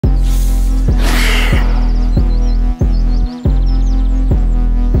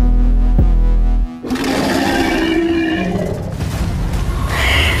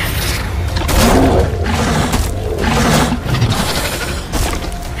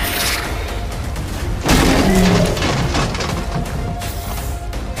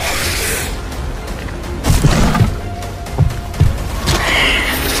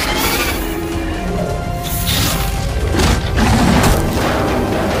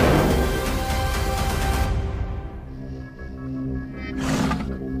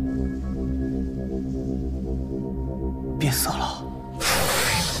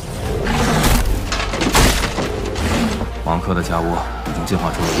科的家窝已经进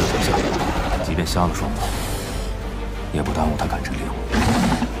化出了热成像，即便瞎了双目，也不耽误他感知猎物。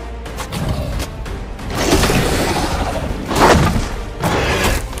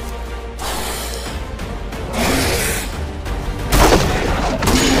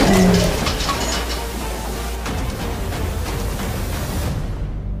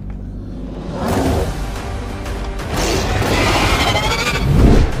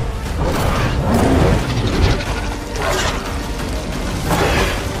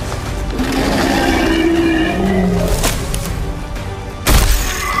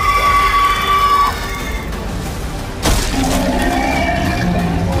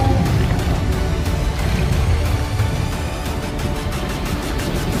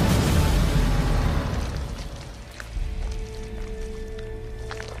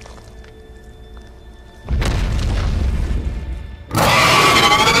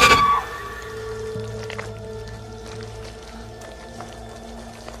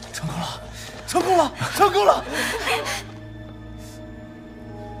 成功了！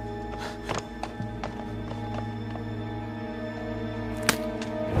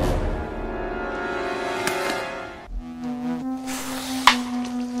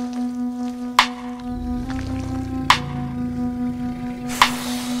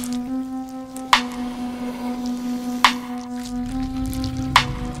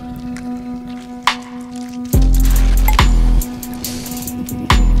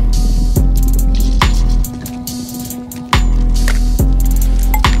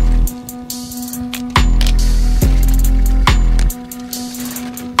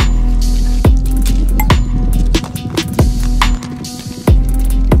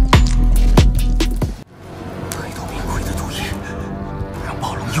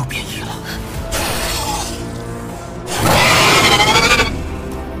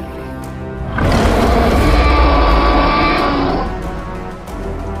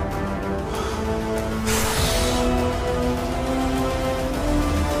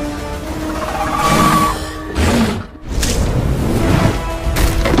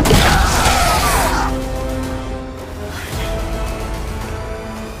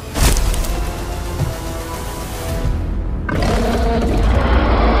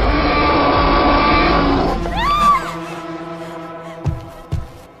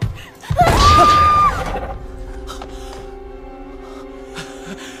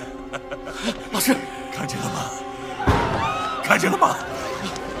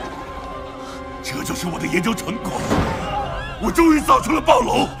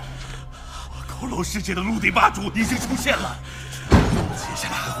世界的陆地霸主已经出现了，接下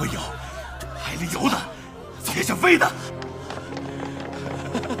来还会有海里游的，天上飞的。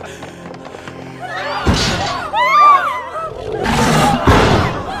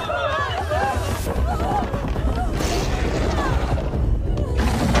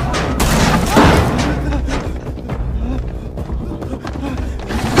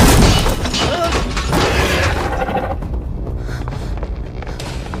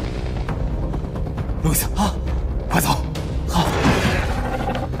路易斯啊，快走！好，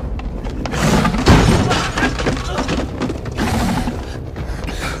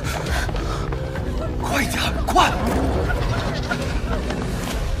快点，快！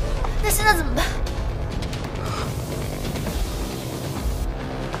那现在怎么办？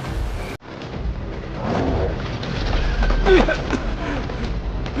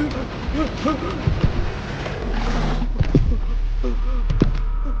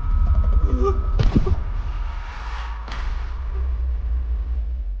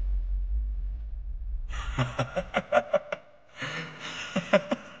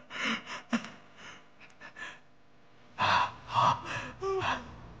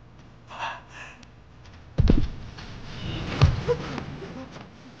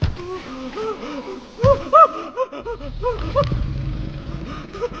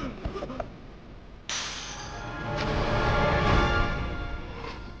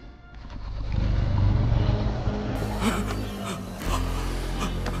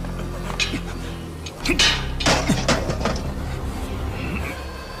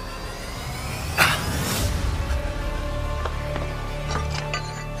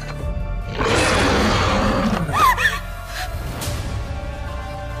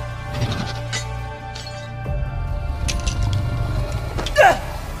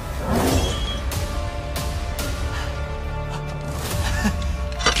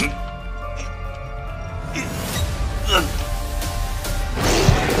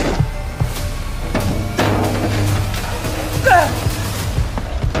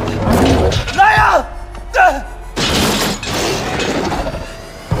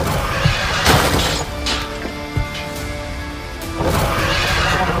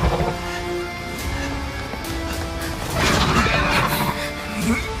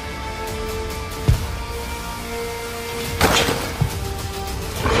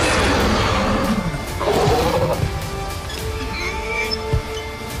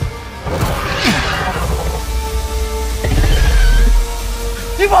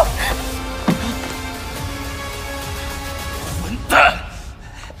地方！混蛋！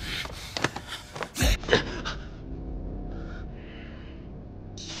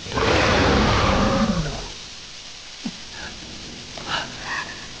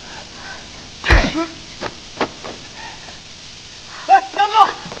哎，杨哥！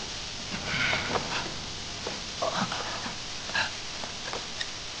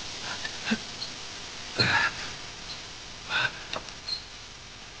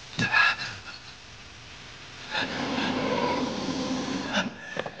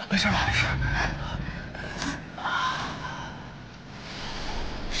没事吧？没事。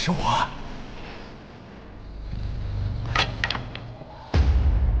是我。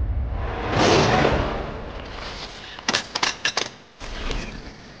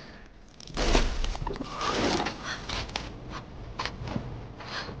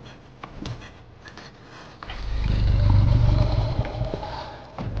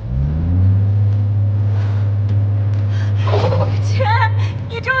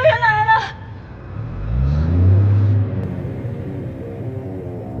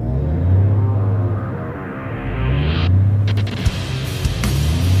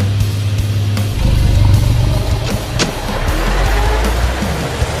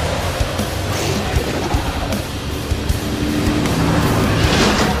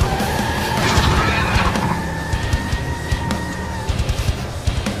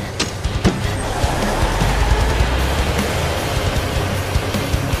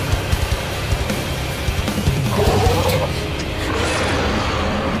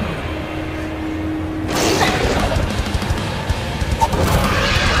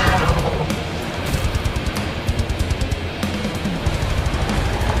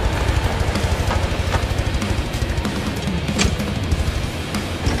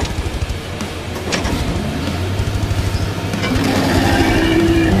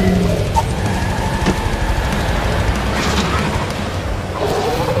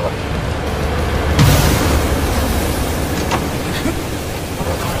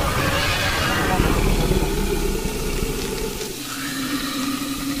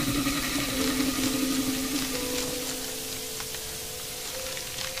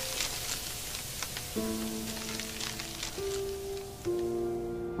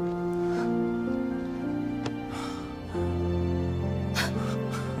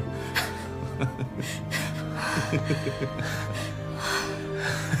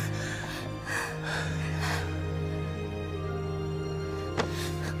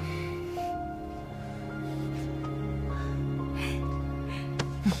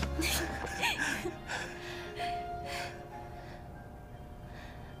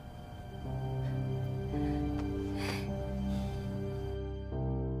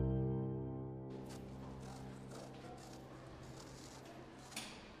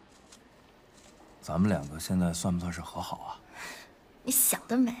咱们两个现在算不算是和好啊？你想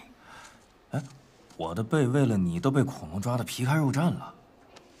得美！哎，我的背为了你都被恐龙抓得皮开肉绽了。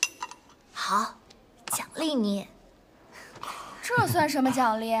好，奖励你。这算什么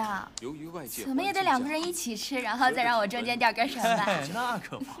奖励啊？由于外界怎么也得两个人一起吃，然后再让我中间掉根绳吧。那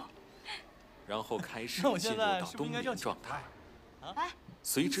可不。然后开始进入到冬眠状态，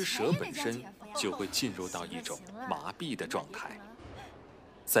随之蛇本身就会进入到一种麻痹的状态。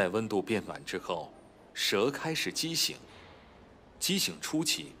在温度变暖之后，蛇开始畸形。畸形初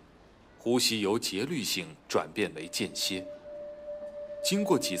期，呼吸由节律性转变为间歇。经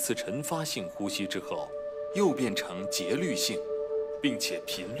过几次晨发性呼吸之后，又变成节律性，并且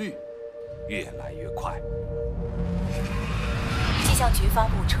频率越来越快。气象局发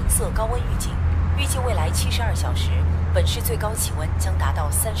布橙色高温预警，预计未来72小时，本市最高气温将达到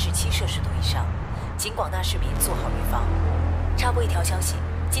37摄氏度以上，请广大市民做好预防。插播一条消息。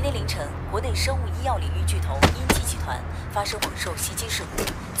今天凌晨，国内生物医药领域巨头因基集团发生猛兽袭击事故，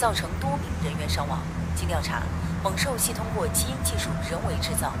造成多名人员伤亡。经调查，猛兽系通过基因技术人为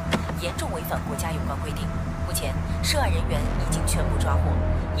制造，严重违反国家有关规定。目前，涉案人员已经全部抓获，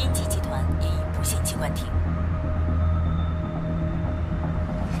因基集团也已不限期关停。